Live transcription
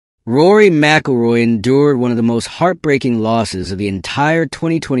Rory McIlroy endured one of the most heartbreaking losses of the entire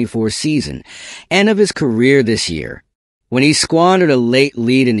 2024 season and of his career this year, when he squandered a late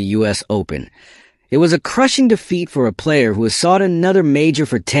lead in the U.S. Open. It was a crushing defeat for a player who has sought another major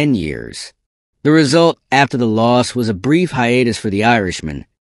for 10 years. The result after the loss was a brief hiatus for the Irishman.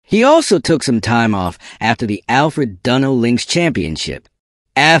 He also took some time off after the Alfred Dunhill Links Championship.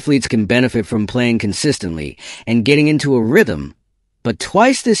 Athletes can benefit from playing consistently and getting into a rhythm, but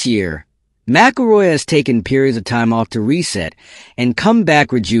twice this year, McIlroy has taken periods of time off to reset and come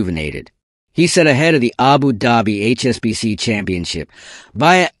back rejuvenated. He said ahead of the Abu Dhabi HSBC Championship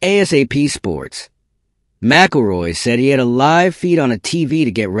via ASAP Sports. McIlroy said he had a live feed on a TV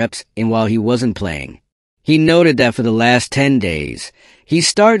to get reps in while he wasn't playing. He noted that for the last 10 days, he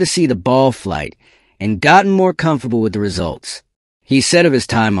started to see the ball flight and gotten more comfortable with the results. He said of his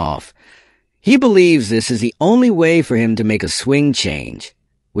time off, he believes this is the only way for him to make a swing change,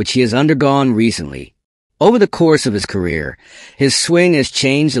 which he has undergone recently. Over the course of his career, his swing has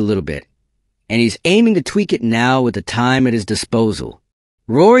changed a little bit, and he's aiming to tweak it now with the time at his disposal.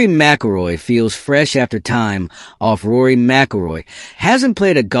 Rory McIlroy feels fresh after time off. Rory McIlroy hasn't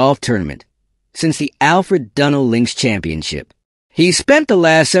played a golf tournament since the Alfred Dunhill Links Championship. He spent the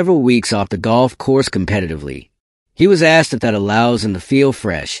last several weeks off the golf course competitively. He was asked if that allows him to feel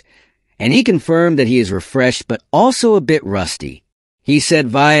fresh, and he confirmed that he is refreshed but also a bit rusty. He said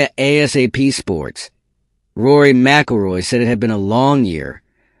via ASAP Sports, Rory McIlroy said it had been a long year,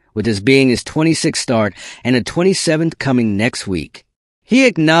 with this being his 26th start and a 27th coming next week. He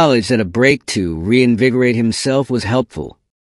acknowledged that a break to reinvigorate himself was helpful.